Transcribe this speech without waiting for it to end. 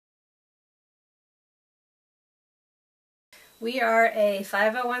We are a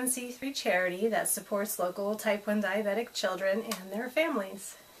 501c3 charity that supports local type 1 diabetic children and their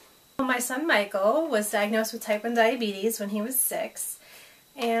families. My son Michael was diagnosed with type 1 diabetes when he was 6,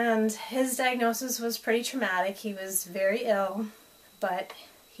 and his diagnosis was pretty traumatic. He was very ill, but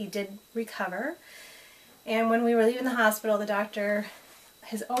he did recover. And when we were leaving the hospital, the doctor,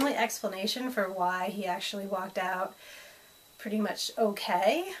 his only explanation for why he actually walked out pretty much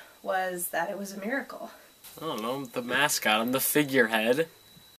okay was that it was a miracle. I don't know, I'm the mascot, I'm the figurehead.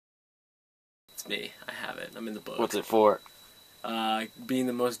 It's me, I have it, I'm in the book. What's it for? Being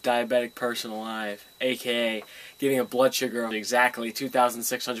the most diabetic person alive, aka getting a blood sugar of exactly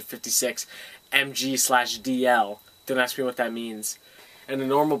 2,656 mg/dl. Don't ask me what that means. And the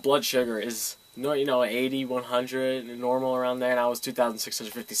normal blood sugar is, 80, 100, normal around there, and I was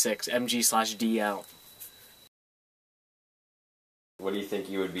 2,656 mg/dl. What do you think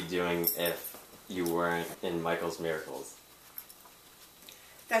you would be doing if you weren't in Michael's Miracles?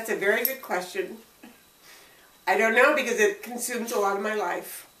 That's a very good question. I don't know, because it consumes a lot of my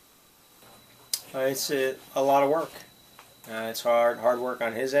life. It's a lot of work. It's hard work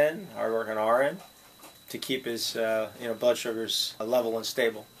on his end, hard work on our end, to keep his blood sugars level and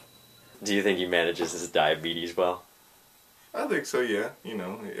stable. Do you think he manages his diabetes well? I think so, yeah.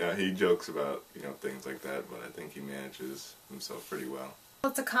 Yeah, he jokes about, things like that, but I think he manages himself pretty well.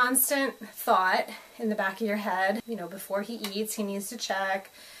 It's a constant thought in the back of your head. Before he eats, he needs to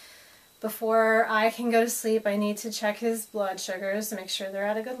check. Before I can go to sleep, I need to check his blood sugars to make sure they're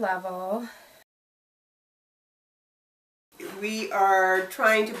at a good level. We are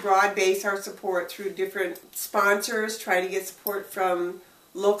trying to broad base our support through different sponsors, trying to get support from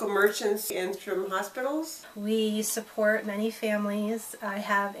local merchants and from hospitals. We support many families. I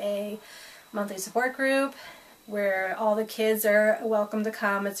have a monthly support group where all the kids are welcome to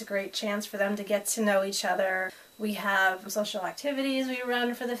come. It's a great chance for them to get to know each other. We have social activities we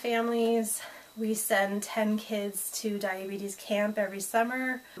run for the families. We send 10 kids to diabetes camp every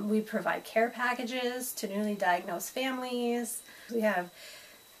summer. We provide care packages to newly diagnosed families. We have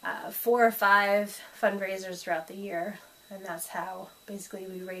 4 or 5 fundraisers throughout the year, and that's how basically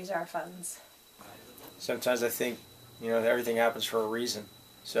we raise our funds. Sometimes I think, everything happens for a reason.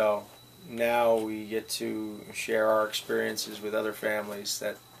 So now we get to share our experiences with other families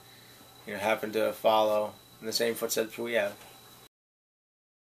that happen to follow in the same footsteps we have.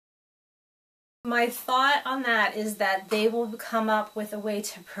 My thought on that is that they will come up with a way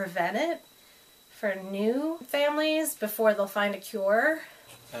to prevent it for new families before they'll find a cure.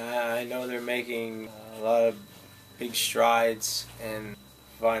 I know they're making a lot of big strides in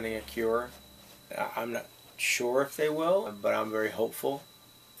finding a cure. I'm not sure if they will, but I'm very hopeful.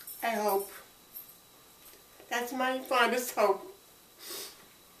 I hope. That's my fondest hope.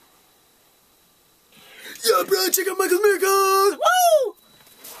 Yeah, bro, check out Michael's Miracles! Woo!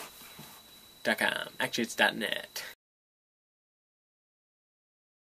 .com. Actually, it's .net.